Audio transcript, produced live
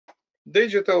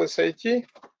Digital SAT,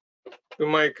 to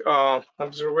make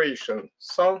observation.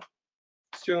 Some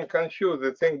students confuse,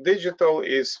 they think digital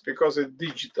is because it's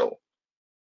digital.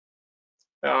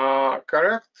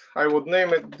 Correct? I would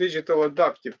name it digital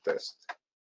adaptive test.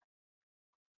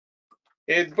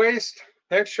 It based,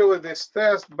 actually this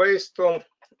test based on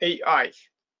AI.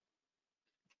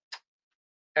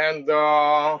 And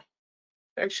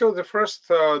actually the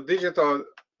first digital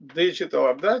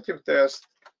adaptive test,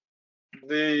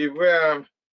 they were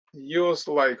used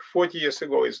like 40 years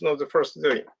ago. It's not the first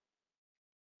day.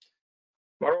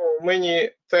 Moreover, many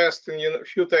tests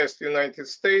few tests in the United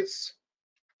States,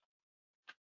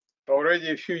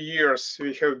 already a few years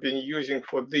we have been using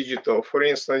for digital. For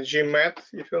instance, GMAT,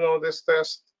 if you know this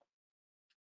test,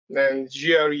 and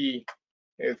GRE,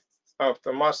 it's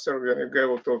after master when you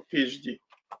go to PhD.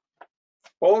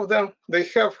 All of them, they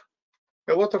have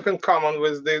a lot of in common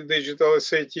with the digital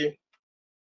SAT.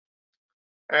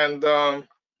 And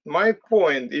my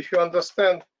point, if you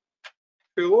understand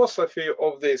philosophy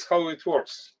of this, how it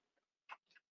works,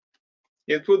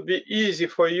 it would be easy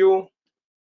for you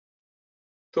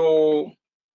to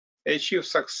achieve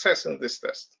success in this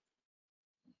test.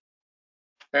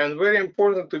 And very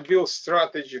important to build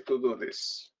strategy to do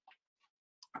this.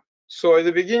 So at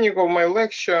the beginning of my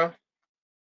lecture,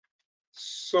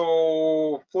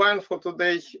 so plan for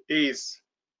today is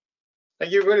I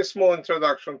give a very small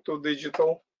introduction to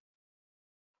digital.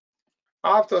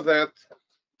 After that,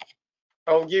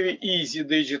 I'll give you easy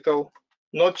digital,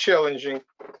 not challenging.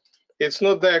 It's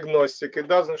not diagnostic. It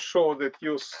doesn't show that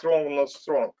you're strong or not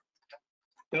strong.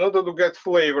 In order to get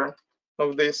flavor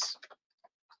of this,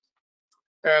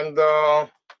 and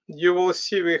you will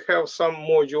see we have some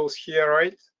modules here,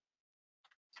 right?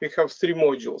 We have 3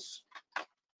 modules,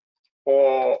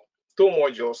 or 2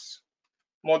 modules,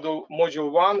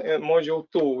 module 1 and module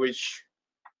 2, which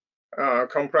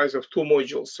comprise of 2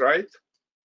 modules, right?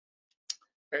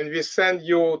 And we send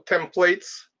you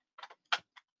templates,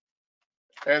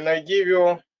 and I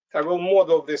will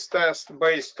model this test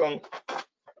based on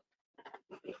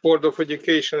Board of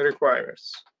Education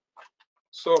requirements.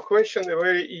 So question is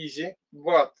very easy,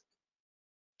 but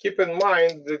keep in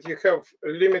mind that you have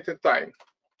limited time,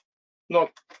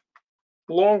 not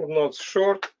long, not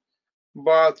short,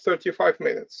 but 35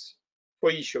 minutes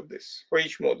for each of this, for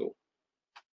each module.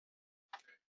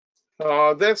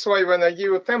 That's why when I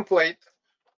give a template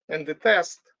and the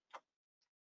test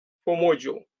for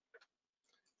module,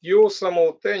 you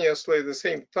simultaneously at the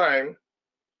same time,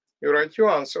 you write your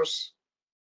answers.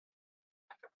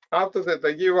 After that,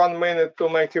 I give 1 minute to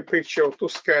make a picture to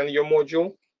scan your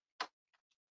module,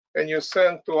 and you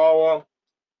send to our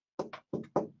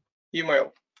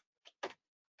email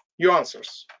your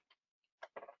answers.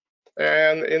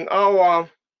 And in our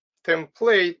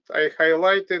template, I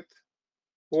highlighted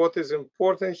what is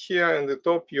important here in the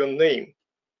top, your name.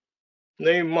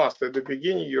 Name must, at the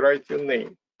beginning, you write your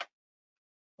name.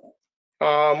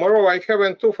 Moreover, I have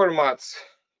in 2 formats,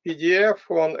 PDF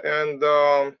and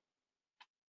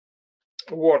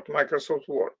Word, Microsoft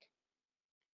Word.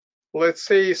 Let's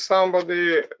say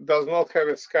somebody does not have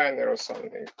a scanner or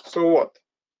something. So what?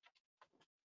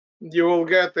 You will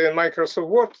get a Microsoft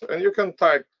Word and you can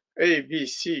type A, B,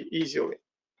 C easily.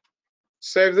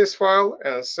 Save this file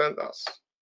and send us.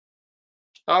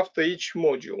 After each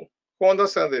module. Who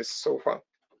understands this so far?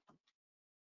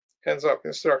 Hands up,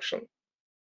 instruction.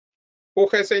 Who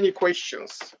has any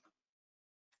questions?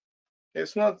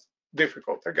 It's not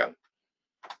difficult, again.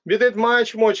 We did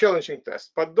much more challenging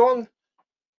test, but don't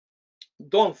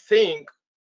think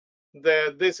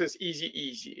that this is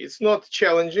easy. It's not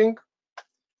challenging,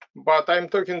 but I'm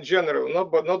talking general,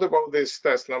 not about this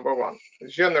test number 1.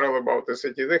 General about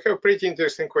SAT. They have pretty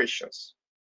interesting questions.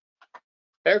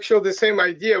 Actually, the same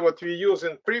idea what we use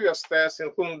in previous tests,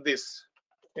 including this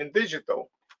in digital.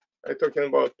 I'm talking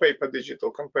about paper digital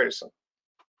comparison.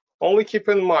 Only keep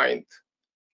in mind,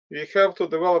 we have to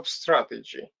develop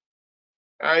strategy.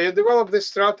 I developed this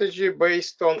strategy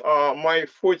based on my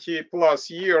 40+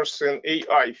 years in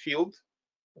AI field.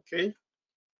 Okay,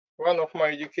 one of my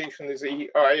education is AI.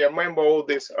 I remember all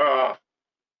this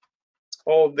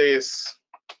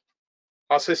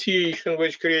association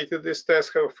which created this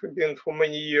test have been for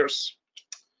many years.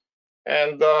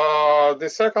 And the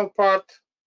second part,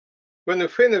 when you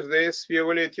finish this, we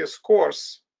evaluate your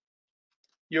scores.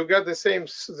 You get the same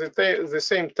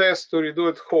test to redo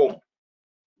at home,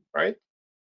 right?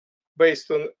 Based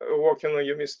on working on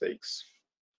your mistakes.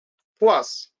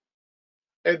 Plus,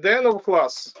 at the end of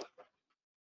class,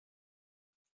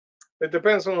 it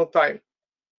depends on the time.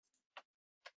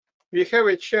 We have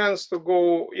a chance to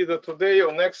go either today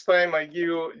or next time. I give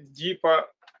you deeper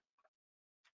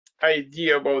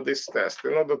idea about this test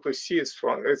in order to see its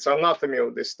anatomy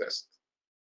of this test.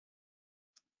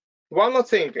 One more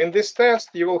thing, in this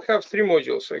test, you will have 3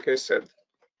 modules, like I said.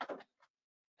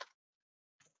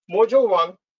 Module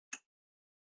 1.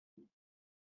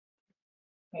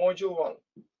 Module 1.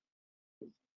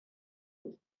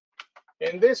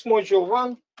 In this module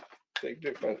 1, take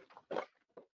different.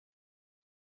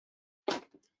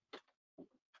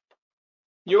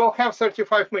 You will have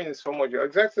 35 minutes for module,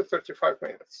 exactly 35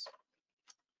 minutes.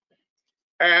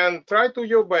 And try to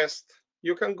your best.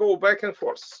 You can go back and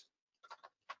forth.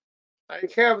 I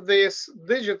have this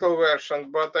digital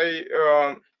version, but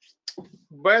I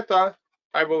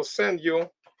will send you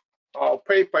a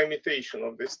paper imitation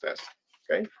of this test,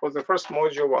 okay, for the first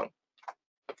module 1,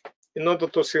 in order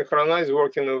to synchronize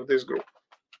working with this group.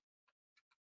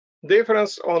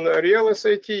 Difference on a real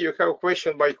SAT, you have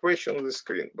question by question on the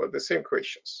screen, but the same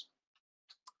questions.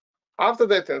 After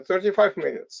that, in 35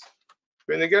 minutes,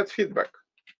 when you get feedback,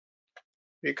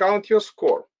 we count your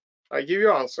score. I give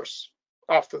you answers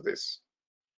after this.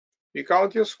 We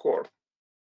count your score.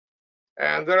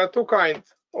 And there are 2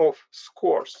 kinds of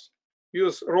scores.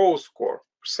 Use raw score,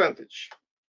 percentage.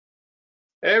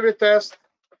 Every test,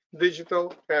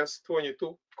 digital, has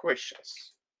 22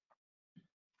 questions.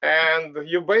 And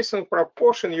you base on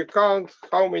proportion, you count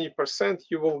how many percent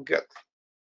you will get.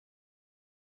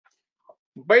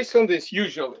 Based on this,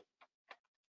 usually.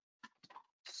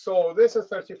 So this is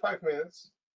 35 minutes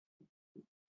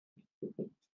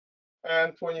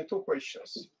and 22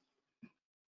 questions.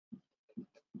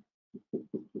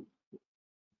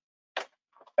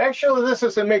 Actually, this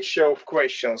is a mixture of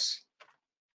questions,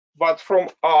 but from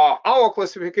our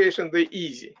classification, they're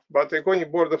easy. But according to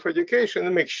Board of Education,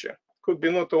 a mixture. Could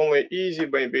be not only easy,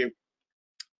 maybe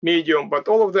medium, but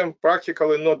all of them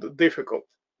practically not difficult.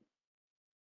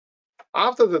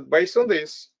 After that, based on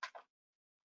this,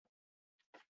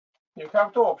 you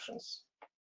have 2 options.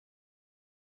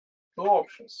 2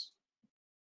 options.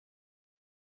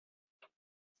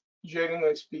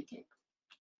 Generally speaking.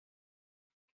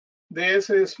 This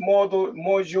is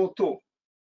module 2.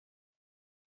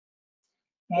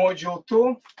 Module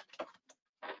 2,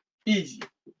 easy.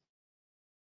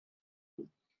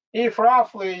 If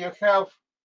roughly you have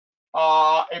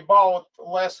about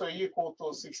less or equal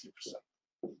to 60%.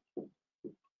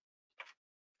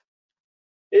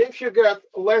 If you get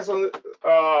less than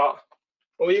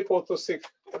or equal to 6,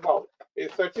 about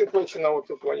 13 question out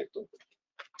to 22,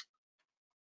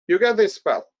 you get this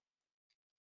spell.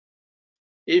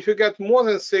 If you get more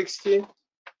than 60,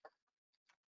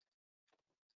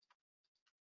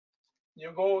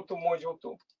 you go to module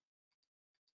 2.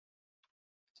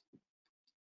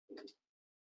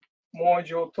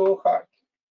 Module 2 hard.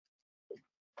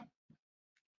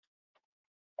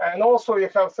 And also you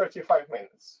have 35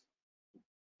 minutes.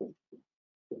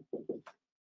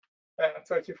 And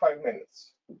 35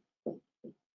 minutes.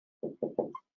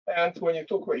 And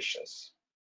 22 questions.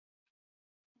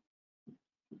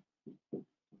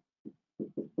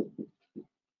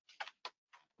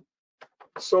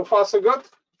 So far, so good.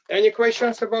 Any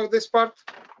questions about this part?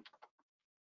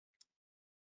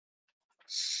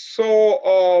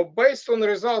 So based on the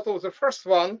result of the first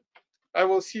one, I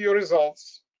will see your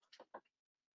results.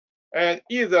 And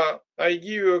either I give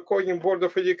you a coding Board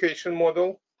of Education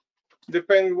model,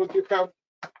 depending what you have,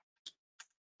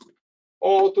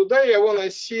 or today I want to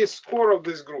see a score of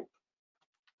this group.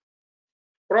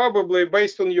 Probably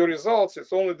based on your results, it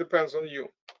only depends on you.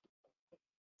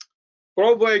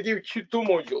 Probably I give you 2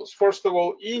 modules. First of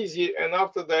all, easy, and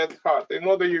after that, hard, in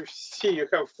order you see you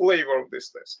have flavor of this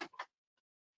test.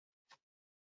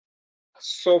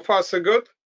 So far, so good.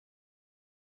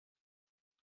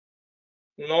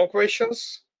 No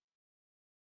questions?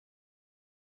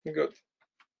 Good.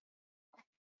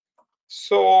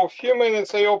 So a few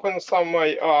minutes, I open some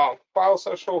my files,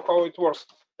 I show how it works.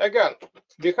 Again,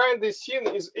 behind the scene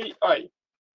is AI.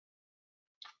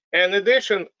 And in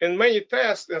addition, in many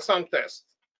tests, in some tests,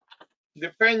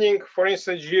 depending, for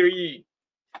instance, GRE,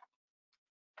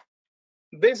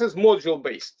 this is module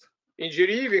based. In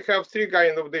GRE, we have 3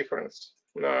 kinds of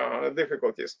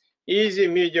difficulties: easy,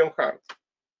 medium, hard.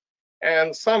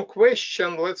 And some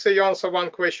question, let's say you answer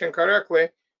 1 question correctly,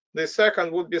 the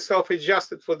second would be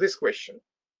self-adjusted for this question.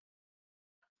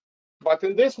 But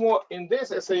in this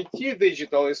SAT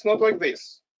digital, it's not like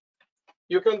this.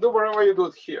 You can do whatever you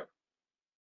do here.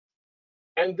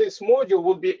 And this module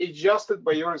would be adjusted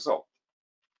by your result.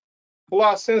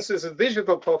 Plus, since it's a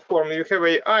digital platform, you have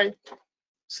AI,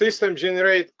 system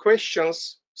generate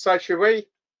questions such a way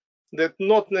that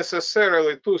not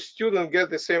necessarily 2 students get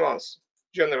the same answer,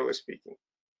 generally speaking,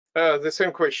 the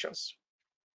same questions.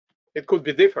 It could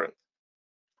be different,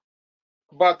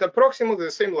 but approximately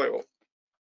the same level.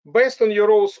 Based on your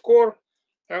raw score,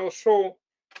 I will show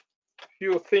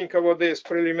you think about this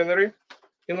preliminary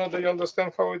in order you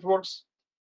understand how it works.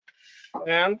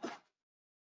 And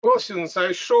well, students,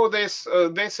 I show this.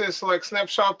 This is like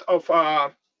snapshot of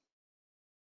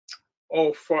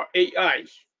AI,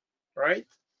 right?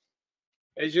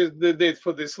 I just did it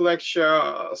for this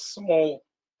lecture, small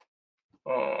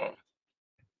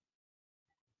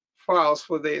files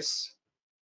for this.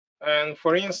 And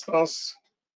for instance,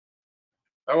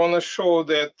 I want to show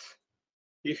that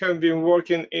you have been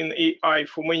working in AI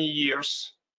for many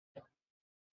years.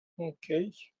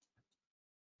 Okay,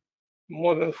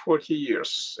 more than 40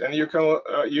 years, and you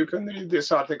can read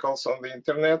these articles on the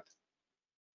internet.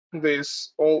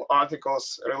 These all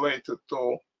articles related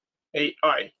to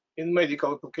AI in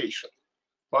medical application.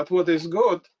 But what is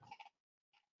good,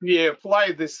 we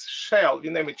apply this shell, we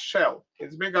name it shell.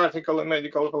 It's big article in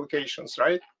medical applications,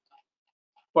 right?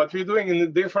 But we're doing in a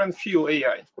different field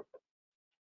AI.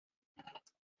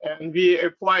 And we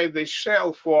apply the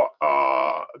shell for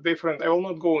different, I will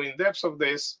not go in depth of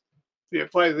this. We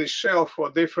apply this shell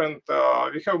for different,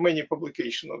 we have many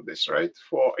publications of this, right,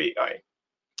 for AI.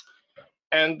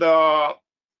 And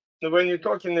when you're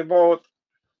talking about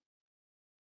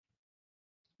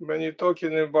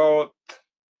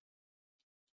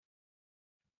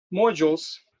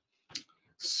modules,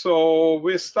 so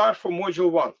we start from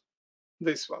module 1,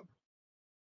 this one.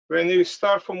 When you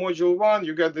start from module 1,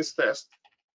 you get this test.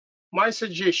 My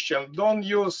suggestion,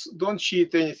 don't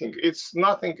cheat anything. It's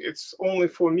nothing, it's only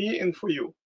for me and for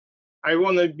you. I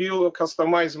want to build,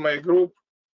 customize my group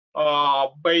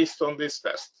based on this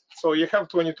test. So you have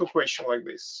 22 questions like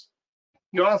this.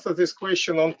 You answer this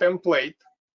question on template.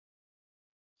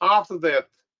 After that,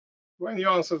 when you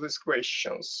answer these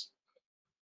questions,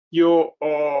 you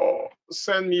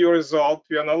send me your result,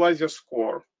 we analyze your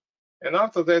score. And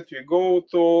after that, we go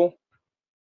to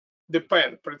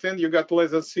depend, pretend you got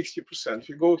less than 60%.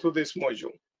 We go to this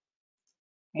module.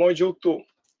 Module 2,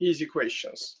 easy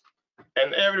questions.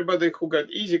 And everybody who got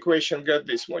easy question got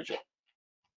this module.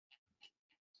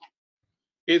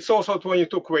 It's also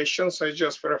 22 questions. I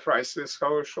just paraphrase this,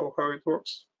 how I show how it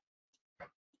works.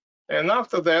 And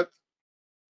after that,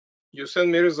 you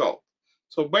send me result.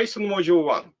 So based on module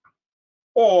 1,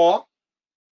 or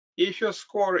if your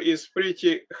score is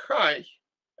pretty high,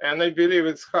 and I believe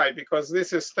it's high because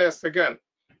this is test again,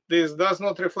 this does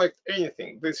not reflect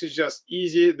anything. This is just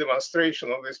easy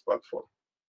demonstration on this platform.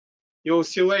 You'll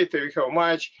see later how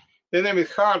much. They name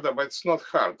it harder, but it's not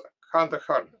harder.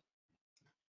 Harder.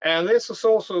 And this is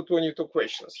also 22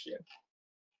 questions here.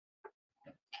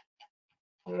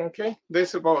 Okay,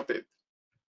 that's about it.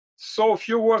 So a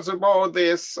few words about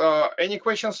this. Any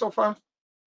questions so far?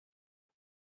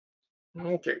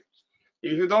 Okay.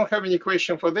 If you don't have any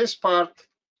question for this part,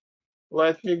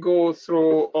 let me go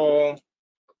through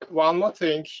one more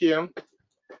thing here,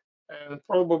 and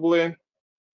probably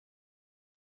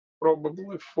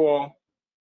for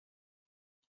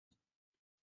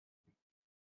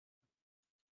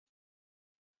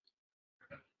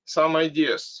some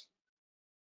ideas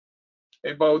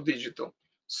about digital.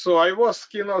 So I was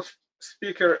keynote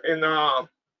speaker in a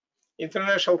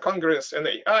international congress in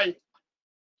AI,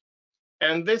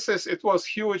 and it was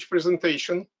huge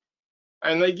presentation.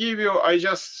 And I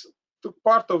just took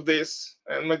part of this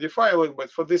and modify a little bit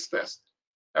for this test.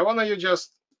 I want you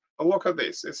just look at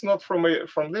this. It's not from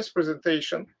this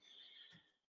presentation.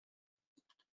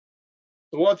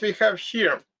 What we have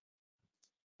here,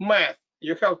 math,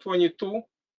 you have 22,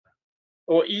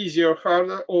 or easy or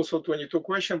harder, also 22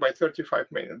 questions by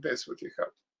 35 minutes. That's what you have.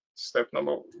 Step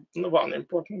number 1,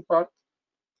 important part.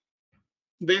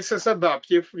 This is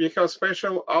adaptive. We have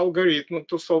special algorithm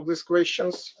to solve these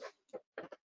questions.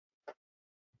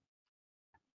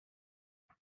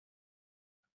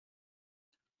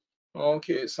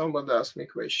 Okay, somebody asked me a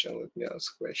question. Let me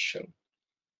ask a question.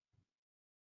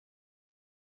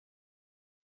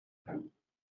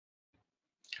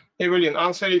 Evelyn,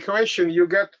 answer your question. You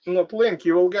get not link,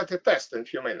 you will get a test in a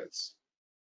few minutes.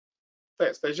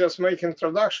 Test. I just make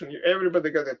introduction.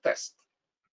 Everybody got a test.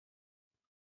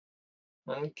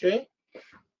 Okay.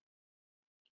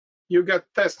 You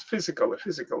get test physically,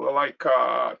 like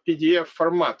PDF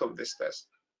format of this test.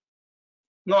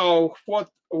 Now,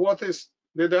 what is,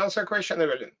 did I answer question,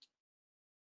 Evelyn?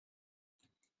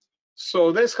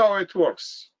 So that's how it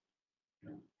works.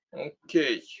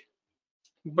 Okay,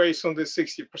 based on the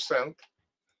 60%.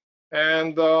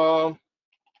 And a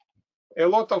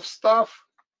lot of stuff,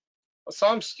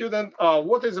 some student,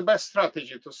 what is the best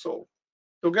strategy to solve?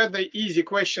 To get the easy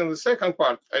question, the second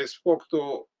part, I spoke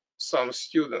to some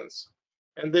students,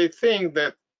 and they think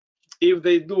that if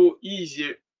they do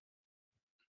easy,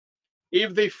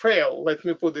 if they fail, let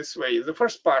me put this way, the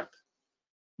first part,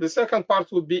 the second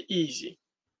part would be easy.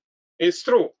 It's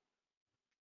true,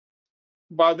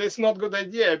 but it's not a good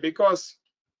idea, because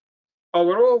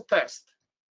overall test,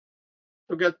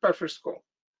 to get perfect score,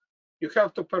 you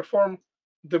have to perform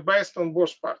the best on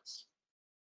both parts.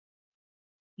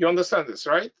 You understand this,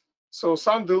 right? So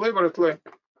some deliberately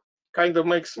kind of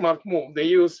make smart move. They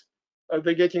use,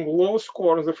 they're getting low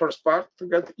score on the first part to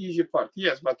get easy part.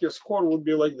 Yes, but your score would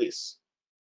be like this.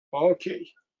 Okay.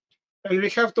 And we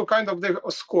have two kind of the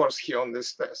scores here on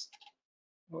this test.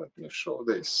 Let me show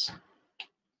this.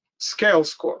 Scale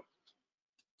score.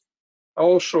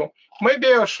 I'll show. Maybe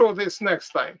I'll show this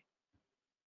next time.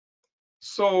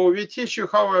 So we teach you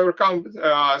how to overcome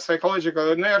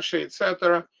psychological inertia,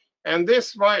 etc. And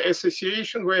this my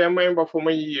association where I'm a member for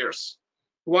many years.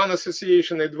 One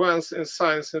association, Advanced in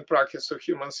Science and Practice of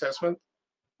Human Assessment.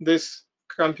 This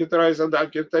computerized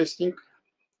adaptive testing.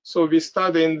 So we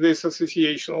study in this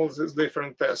association all these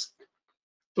different tests.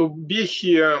 To be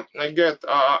here, I get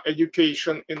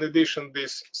education in addition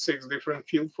these 6 different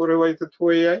fields for related to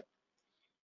AI.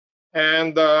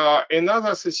 And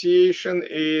another association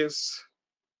is,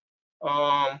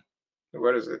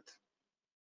 where is it?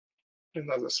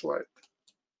 Another slide.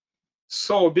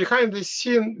 So behind the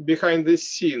scene, we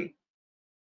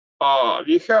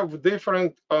have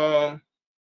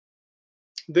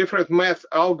different math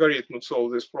algorithms to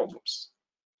solve these problems.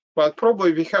 But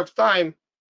probably we have time.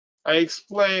 I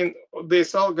explain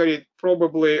this algorithm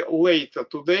probably later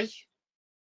today,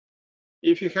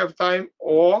 if you have time,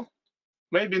 or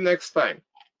maybe next time.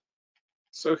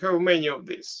 So we have many of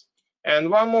these. And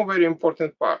one more very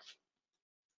important part.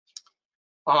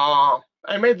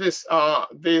 I made this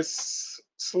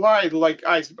slide like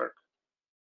iceberg.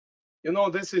 You know,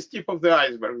 this is tip of the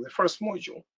iceberg, the first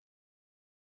module.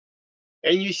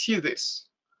 And you see this,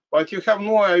 but you have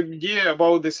no idea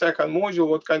about the second module,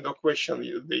 what kind of question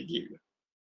they give you.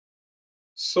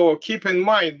 So keep in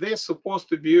mind, this is supposed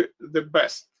to be the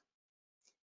best.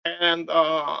 And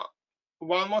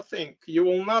one more thing, you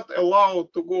will not allow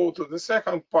to go to the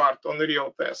second part on the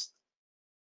real test.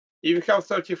 If you have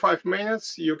 35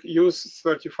 minutes, you use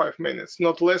 35 minutes,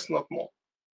 not less, not more.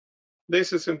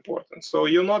 This is important. So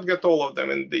you not get all of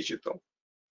them in digital.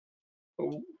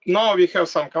 Now we have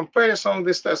some comparison of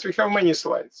this test. We have many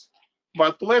slides,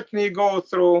 but let me go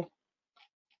through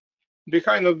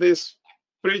behind of this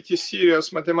pretty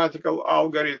serious mathematical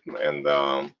algorithm, and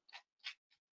I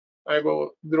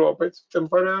will drop it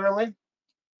temporarily.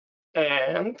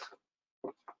 And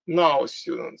now,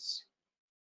 students,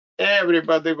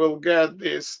 everybody will get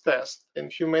this test in a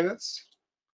few minutes.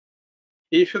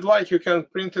 If you'd like, you can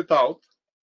print it out,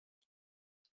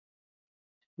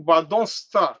 but don't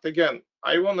start. Again,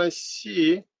 I want to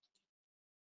see,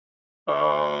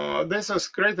 this is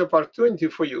a great opportunity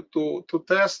for you to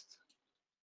test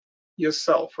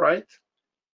yourself, right?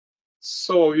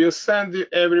 So we send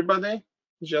everybody,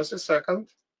 just a second.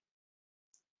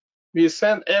 We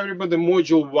send everybody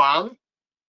module 1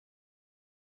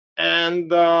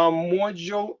 and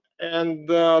module and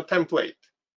template.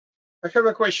 I have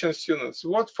a question, students.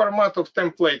 What format of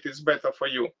template is better for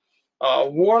you?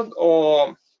 Word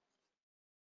or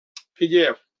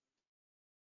PDF?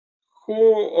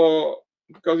 Who,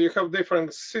 because you have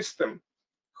different system,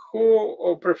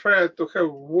 who prefer to have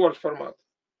Word format?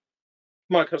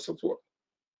 Microsoft Word.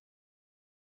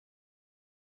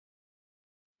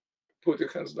 Put your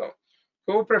hands down.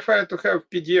 Who prefer to have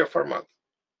PDF format?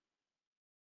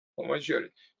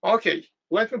 Majority. Okay,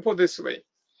 let me put this way.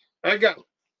 Again,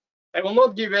 I will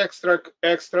not give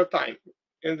extra time.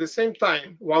 In the same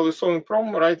time, while you're solving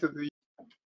problem, write it.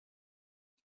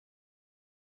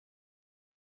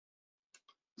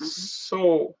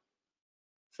 So,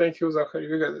 thank you, Zachary.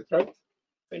 You got it, right?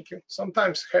 Thank you.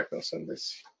 Sometimes happens in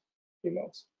this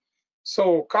emails.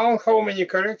 So, count how many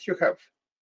correct you have.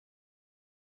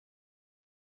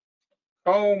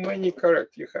 How many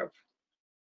correct you have.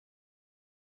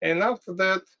 And after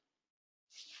that,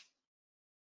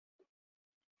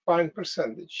 find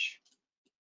percentage.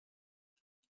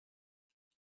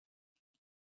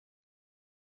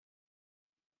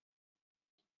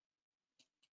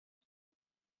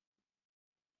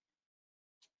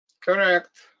 Correct.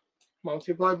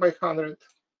 Multiply by 100.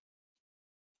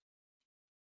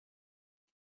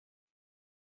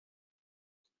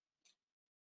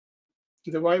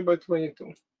 Divide by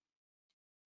 22.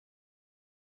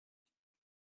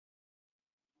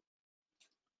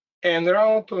 And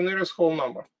round to nearest whole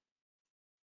number.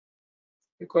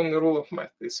 According to the rule of math,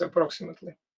 it's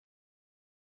approximately.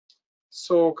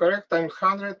 So correct times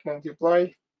 100 multiply,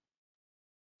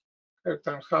 correct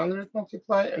times 100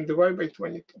 multiply and divide by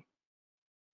 22.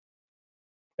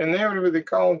 And everybody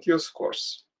count your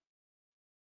scores.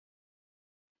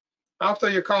 After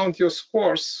you count your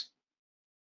scores,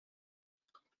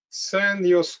 send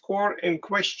your score in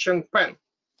question pen.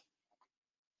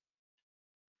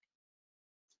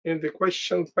 In the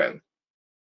question pen.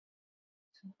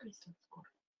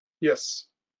 Yes.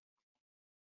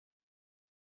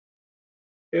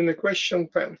 In the question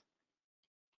pen.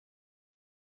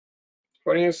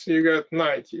 For instance, you got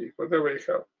 90, whatever you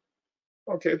have.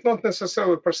 Okay, it's not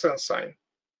necessarily percent sign.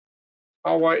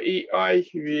 Our EI,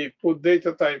 we put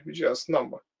data type just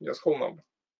number, just whole number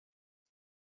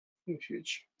in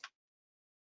future.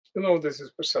 You know this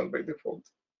is percent by default.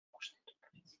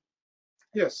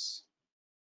 Yes.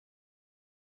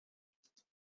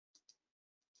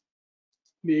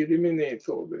 We eliminate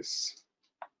all this.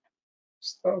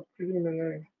 Start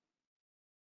preliminary.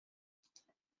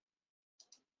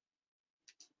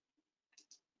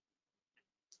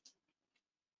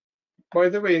 By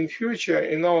the way, in future,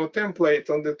 in our template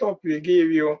on the top, we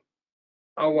give you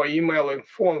our email and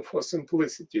phone for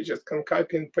simplicity. You just can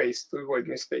copy and paste to avoid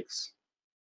mistakes.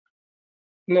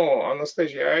 No,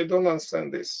 Anastasia, I don't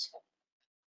understand this.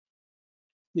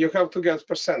 You have to get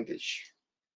percentage.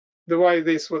 Divide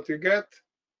this what you get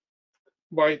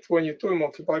by 22 and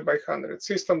multiply by 100.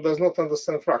 System does not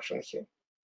understand fraction here.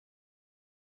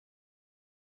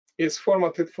 It's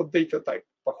formatted for data type,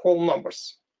 for whole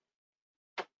numbers.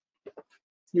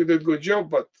 You did good job,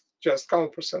 but just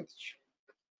count percentage.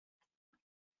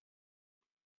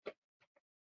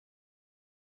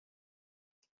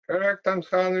 Correct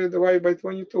times 100 divided by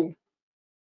 22.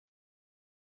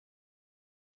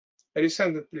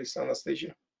 Resend it, please,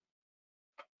 Anastasia.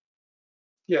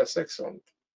 Yes, excellent.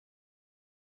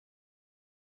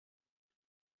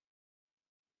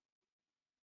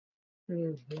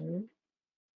 We're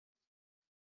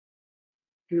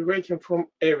waiting from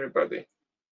everybody.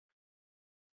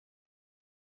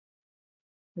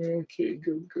 Okay,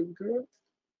 good, good, good.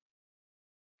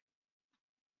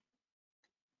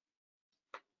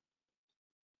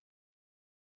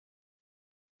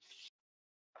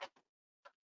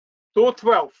 To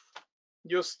 12,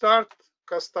 you start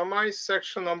customize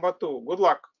section number 2. Good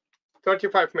luck.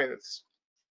 35 minutes.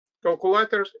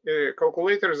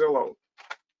 Calculators allowed.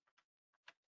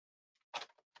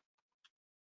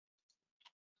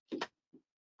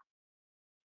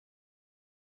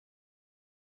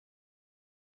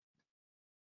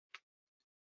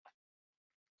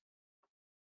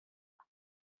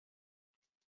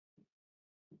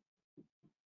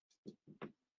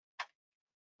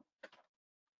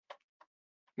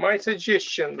 My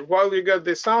suggestion, while you get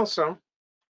this answer,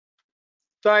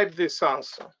 type this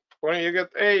answer. When you get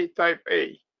A, type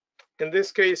A. In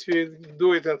this case, we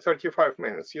do it in 35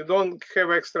 minutes. You don't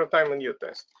have extra time in your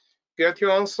test. Get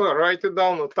your answer, write it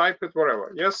down, or type it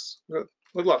wherever. Yes? Good.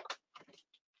 Good luck.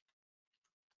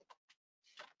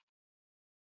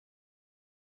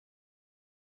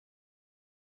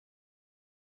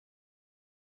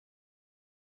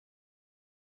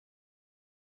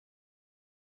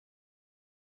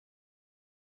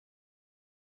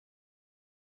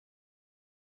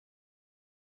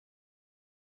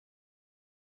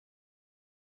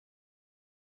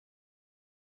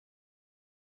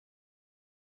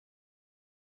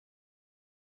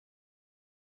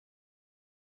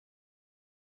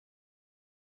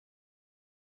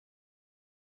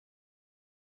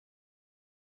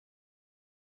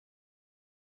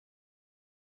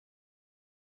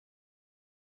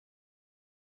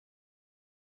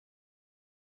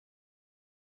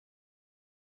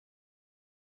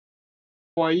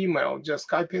 Or email, just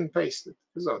copy and paste it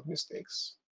without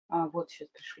mistakes. Вот сейчас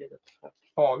пришли.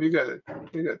 Oh, we got it.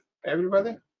 We got it.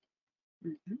 Everybody?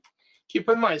 Keep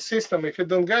in mind, system, if you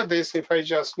don't get this, if I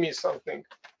just miss something,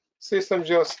 system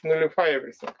just nullify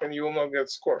everything and you will not get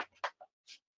score.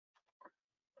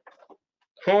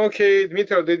 Okay,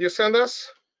 Dmitry, did you send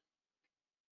us?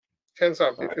 Hands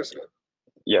up if you sent.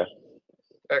 Yeah.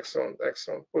 Excellent,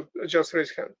 excellent. Just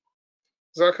raise hand.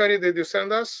 Zachary, did you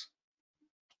send us?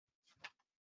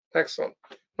 Excellent.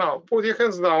 Now, put your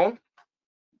hands down.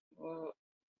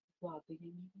 Влада, я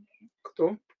не вижу.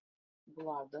 Кто?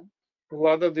 Влада.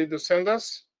 Vlada, did you send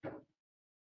us?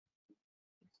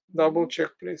 Double check,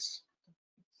 please.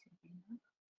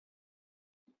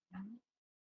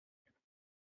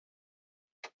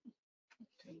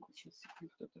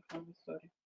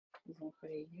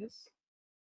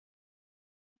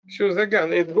 Choose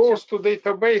again. It goes to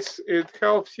database. It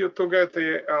helps you to get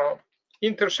the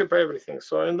internship, everything.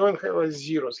 So I don't have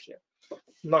zeros here.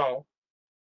 Now,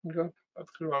 good.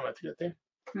 Открываем ответы.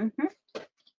 Мгм.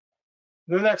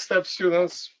 The next step,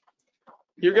 students,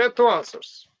 you get two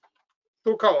answers,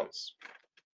 two columns.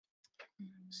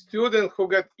 Student who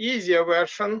get easier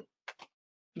version,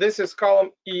 this is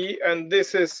column E and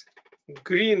this is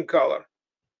green color.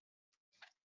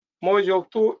 Module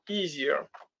 2 easier,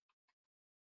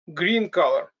 green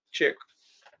color, check.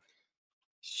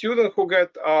 Student who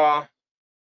get a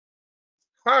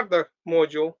harder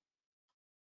module,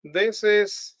 this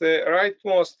is the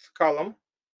rightmost column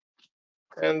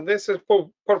and this is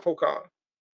purple color.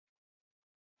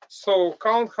 So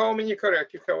count how many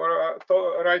correct you have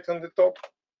right on the top,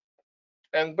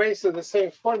 and based on the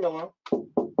same formula,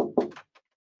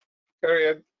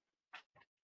 correct.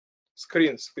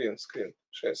 Screen,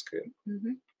 share screen.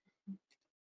 Mhm.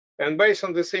 And based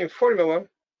on the same formula,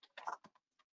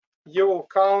 you will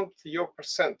count your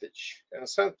percentage and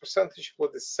send percentage for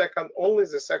the second, only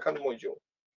the second module.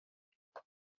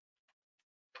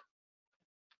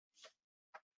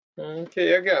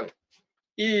 Okay, again,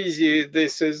 easy,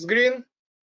 this is green,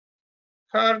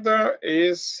 harder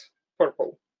is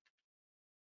purple.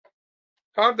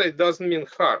 Harder, it doesn't mean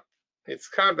hard, it's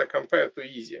harder compared to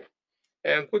easy.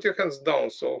 And put your hands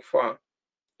down so far.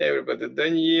 Everybody,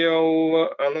 Daniel,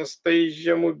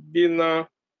 Anastasia, Mubina,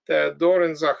 Theodore,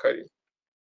 and Zachary.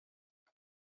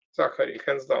 Zachary,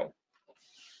 hands down.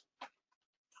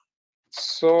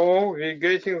 So we're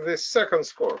getting the second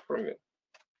score from you.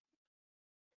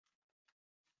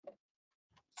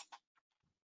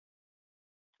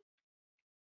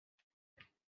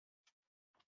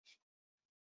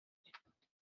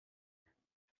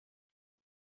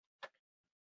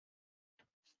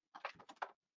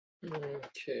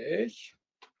 Okay.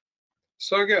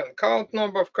 So again, count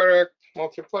number of correct,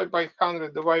 multiply by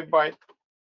 100, divide by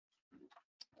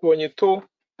 22,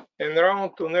 and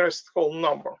round to nearest whole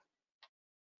number.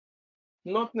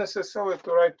 Not necessarily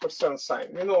to write percent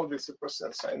sign. We know this is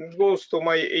percent sign. It goes to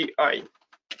my AI.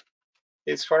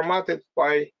 It's formatted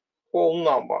by whole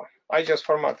number. I just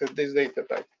formatted this data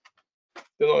type.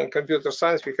 You know, in computer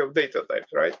science, we have data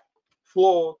types, right?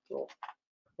 Float or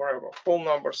whatever, whole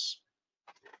numbers.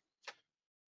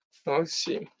 Let's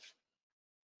see.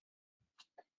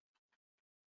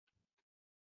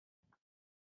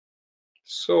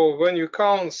 So when you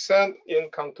count send in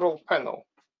control panel,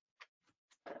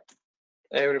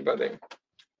 everybody.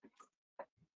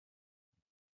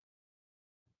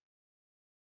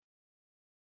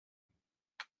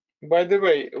 By the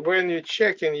way, when you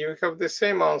check in, you have the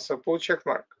same answer, put check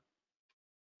mark.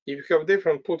 If you have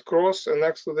different, put cross and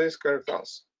next to this correct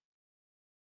answer.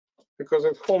 Because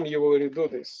at home you will redo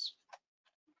this.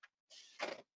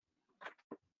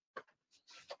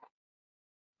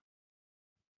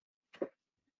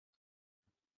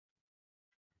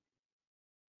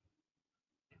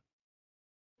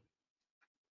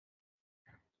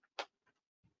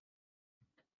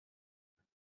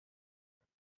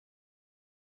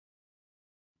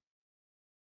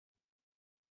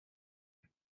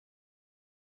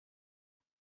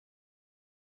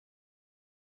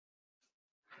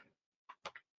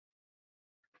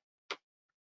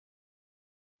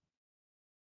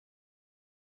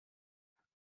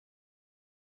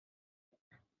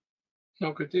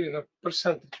 No, Katerina,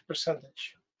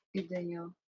 percentage. И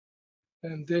Daniel.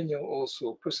 And Daniel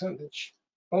also percentage.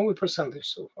 Only percentage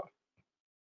so far.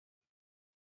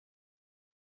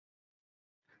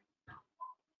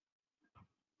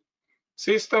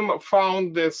 System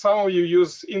found that some of you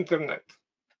use internet.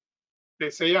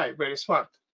 This AI, very smart.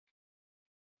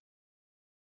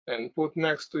 And put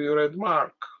next to your red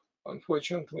mark.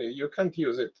 Unfortunately, you can't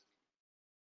use it.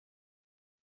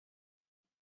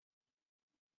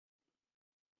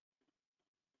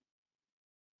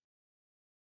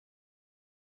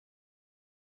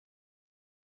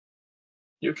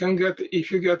 You can get, if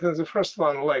you get in the first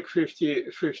one like 50,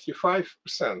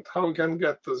 55%, how you can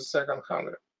get to the second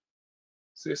 100?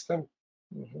 System.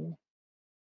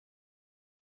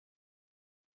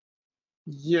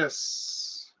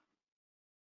 Yes,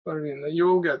 Marina,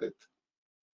 you'll get it.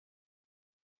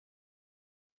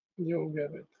 You'll get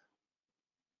it.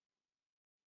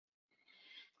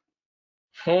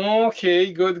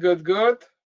 Okay, good.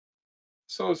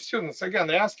 So students, again,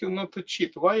 I ask you not to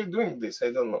cheat. Why are you doing this? I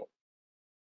don't know.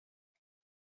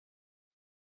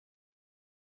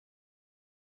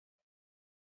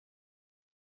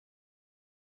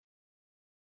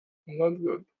 Not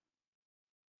good.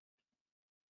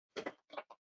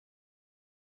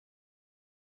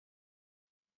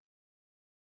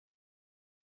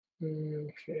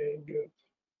 Okay, good.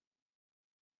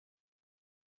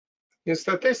 In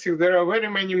statistics, there are very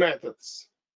many methods.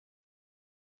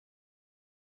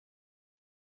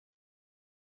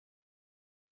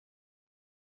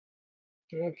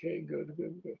 Okay, good,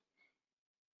 good, good.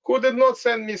 Who did not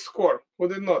send me score? Who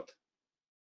did not?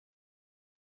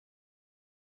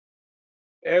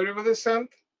 Everybody sent?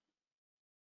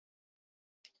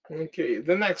 Okay,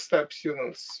 the next step,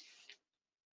 students.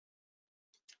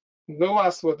 The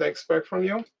last what I expect from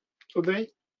you today.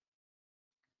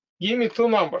 Give me two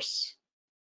numbers.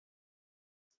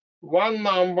 One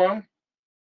number.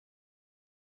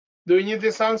 Do you need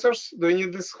these answers? Do you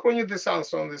need this? Who need this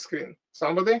answer on the screen?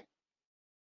 Somebody?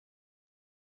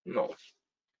 No.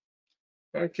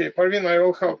 Okay, Parvin, I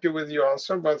will help you with your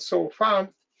answer, but so far,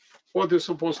 what you're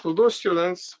supposed to do,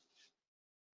 students,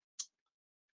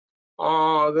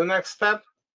 the next step,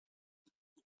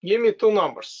 give me two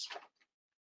numbers.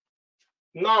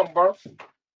 Number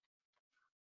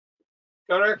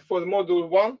correct for module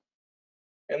 1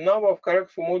 and number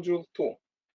correct for module 2.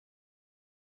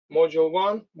 Module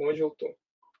 1, module 2.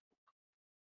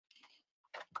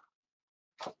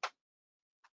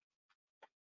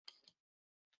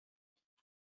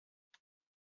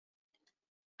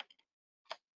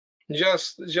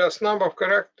 Just number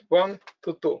correct 1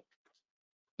 to 2.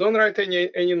 Don't write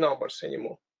any numbers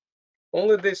anymore.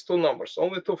 Only these two numbers,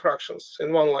 only two fractions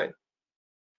in one line.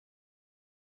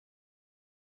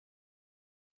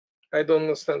 I don't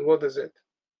understand. What is it?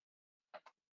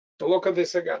 Look at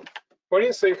this again. For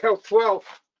instance, you have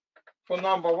 12 for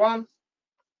number 1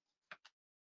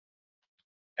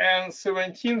 and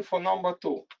 17 for number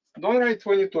 2. Don't write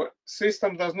 22.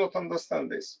 System does not understand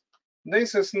this.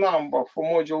 This is number for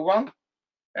module 1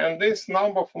 and this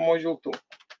number for module 2.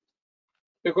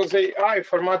 Because I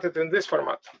formatted in this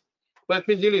format. Let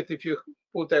me delete if you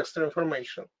put extra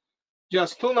information.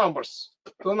 Just two numbers.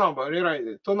 Rewrite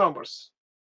it. Two numbers.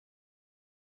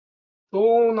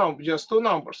 Just two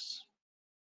numbers.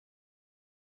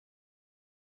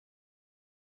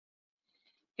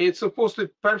 It's supposed to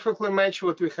perfectly match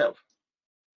what we have.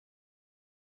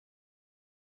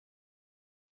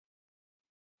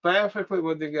 Perfectly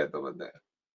what you get over there.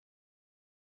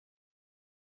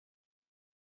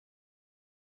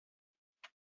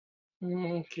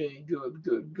 Okay,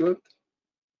 good.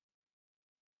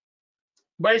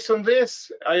 Based on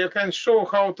this, you can show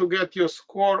how to get your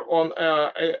score on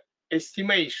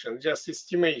estimation, just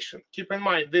estimation. Keep in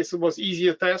mind, this was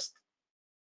easier test,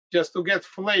 just to get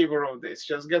flavor of this,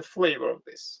 just get flavor of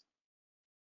this.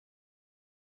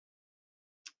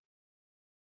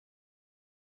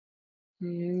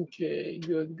 Okay,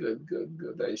 good.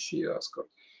 I see you, Oscar.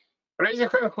 Raise your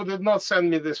hand who did not send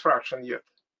me this fraction yet.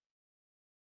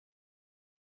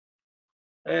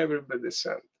 Everybody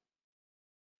sent.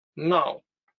 Now,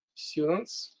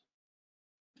 students,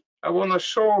 I want to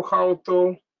show how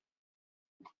to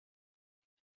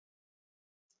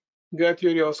get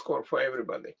your real score for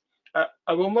everybody.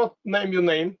 I will not name your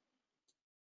name.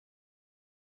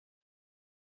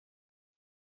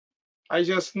 I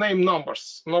just name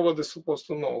numbers. Nobody's supposed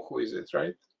to know who is it,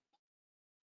 right?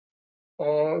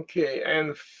 Okay,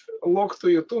 and look to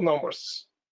your two numbers.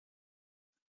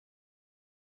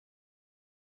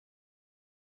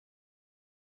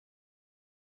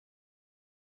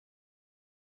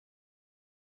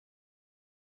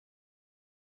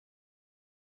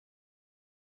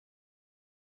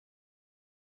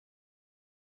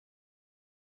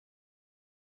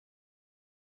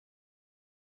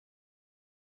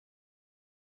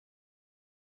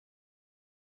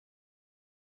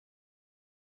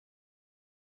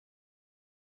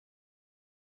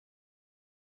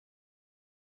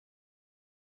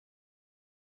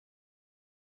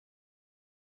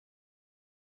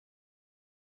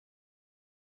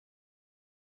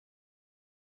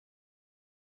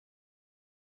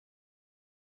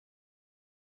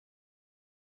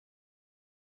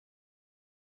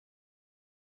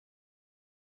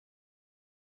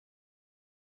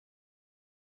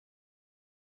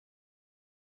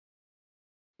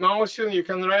 Now, soon you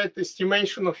can write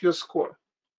estimation of your score.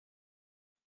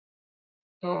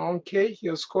 Okay,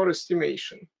 your score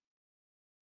estimation.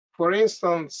 For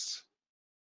instance,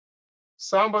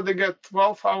 somebody get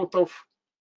 12 out of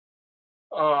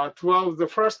 12, the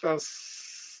first and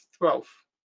 12.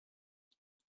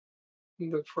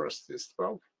 The first is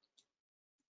 12.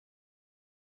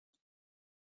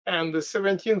 And the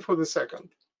 17 for the second.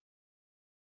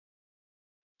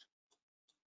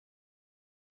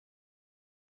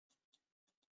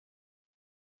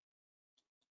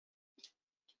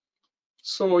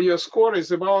 So your score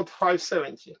is about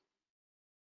 570.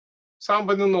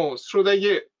 Somebody knows. Should I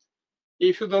get,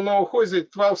 if you don't know who is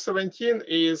it, 1217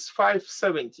 is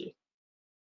 570.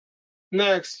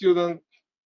 Next, student,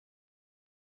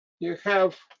 you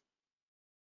have,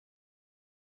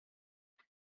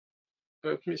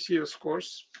 let me see your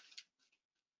scores.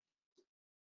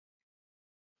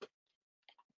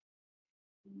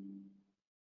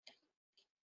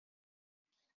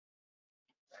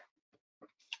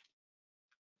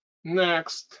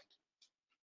 Next.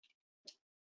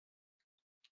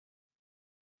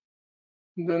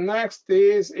 The next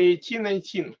is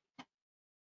 1818.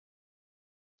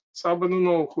 Somebody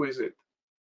know who is it?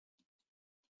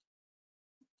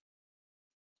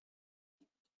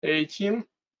 18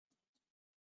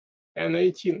 and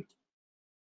 18.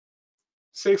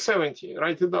 670.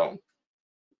 Write it down.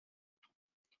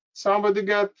 Somebody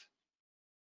got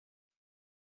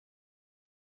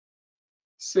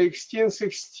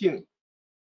 1616.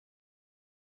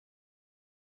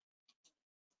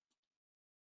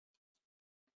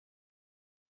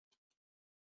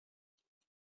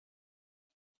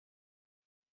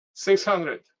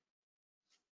 $600.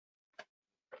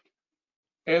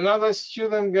 Another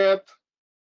student got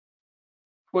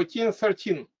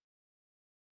 1413.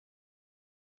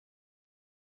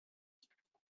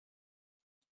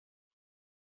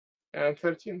 And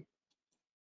 13.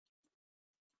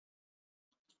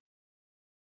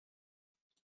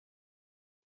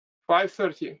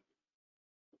 $530.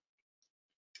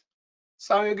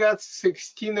 Some you got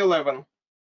 1611.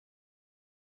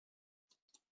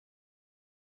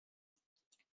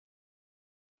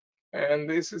 And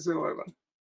this is 11.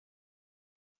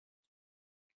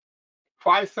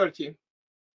 530.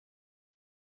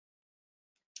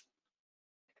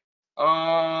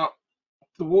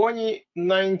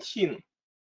 2019.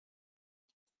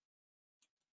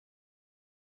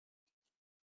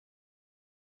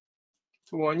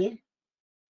 20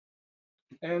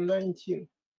 and 19.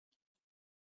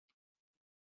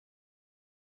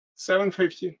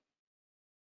 750.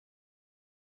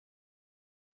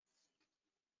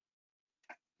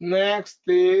 Next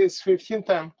is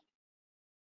 1510.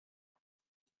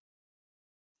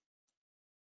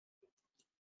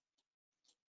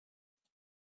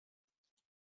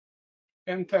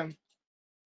 And 10.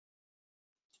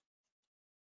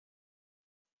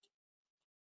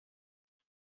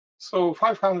 So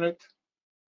 500.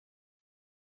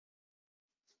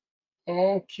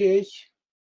 Okay.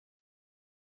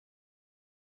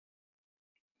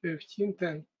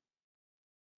 1510.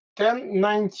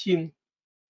 1019.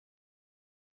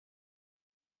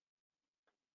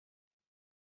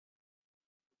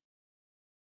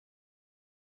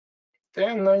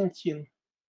 1019.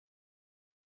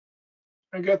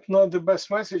 I got not the best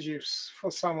messages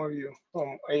for some of you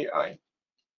from AI.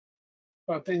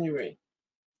 But anyway.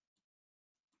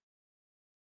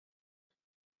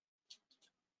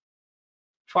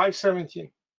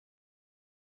 $517.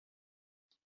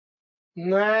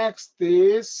 Next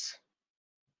is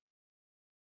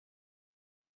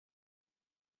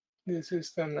this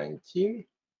is 1019.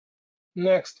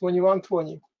 Next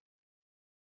 2120.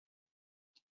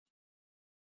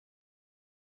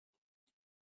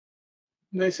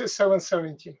 This is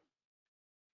 770.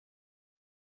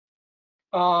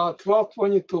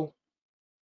 1222.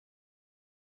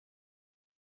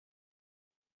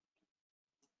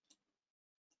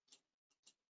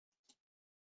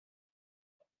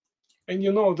 And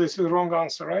you know this is wrong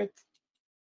answer, right?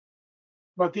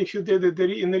 But if you did it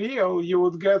in real, you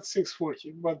would get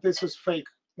 640. But this is fake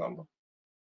number.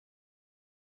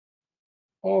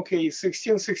 Okay,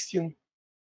 1616.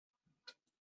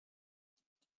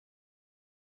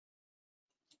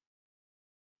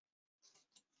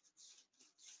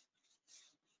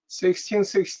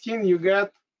 1616, you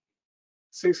get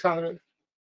 600.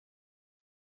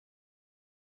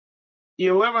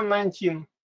 1119.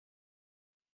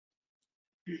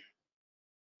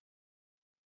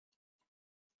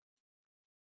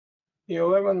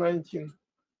 1119.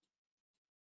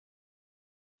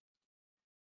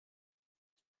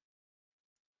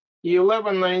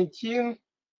 1119,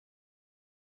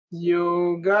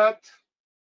 you got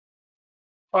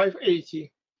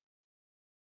 580.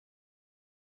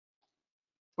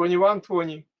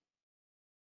 2120.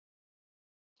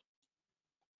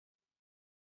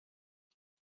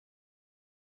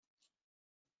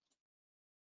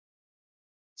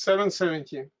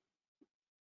 770.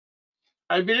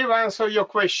 I believe I answered your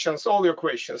questions, all your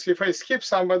questions. If I skip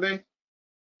somebody,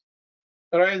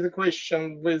 write the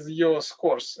question with your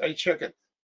scores. I check it.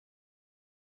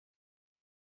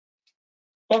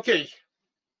 Okay.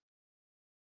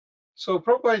 So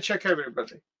probably check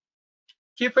everybody.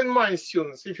 Keep in mind,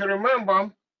 students, if you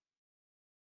remember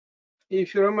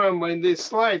in this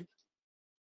slide,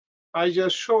 I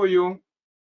just show you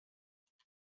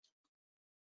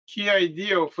key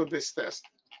idea for this test.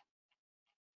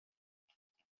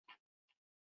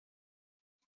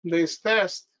 This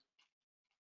test,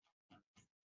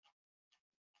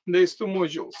 there's two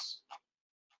modules.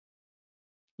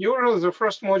 Usually the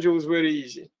first module is very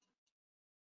easy.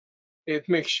 It's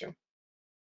mixture.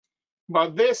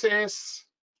 But this is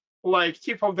like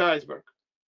tip of the iceberg.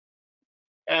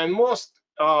 And most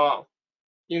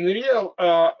in real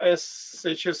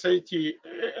SHSAT,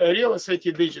 real SAT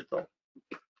digital,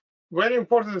 very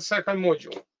important second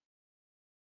module.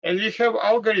 And we have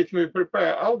algorithm, we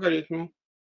prepare algorithm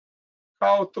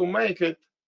how to make it,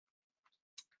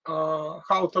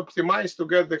 how to optimize to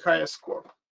get the highest score.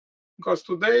 Because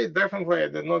today, definitely I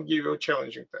did not give you a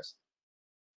challenging test.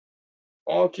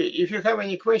 Okay, if you have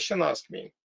any question, ask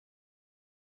me.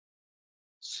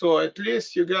 So at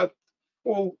least you got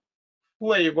full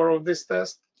flavor of this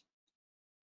test.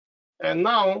 And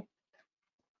now,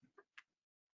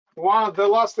 the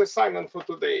last assignment for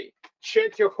today.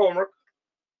 Check your homework.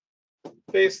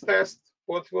 This test,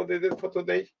 what we did for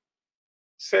today.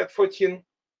 Set 14.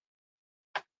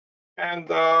 And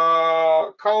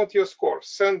count your score.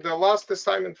 Send the last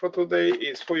assignment for today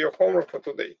is for your homework for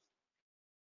today.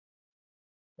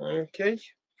 Okay,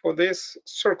 for this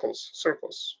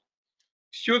circles.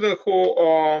 Student who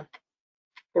are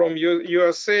from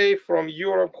USA, from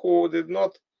Europe, who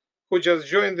just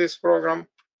joined this program,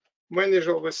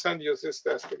 manager will send you this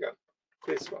test again,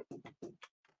 this one.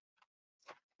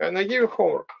 And I give you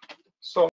homework. So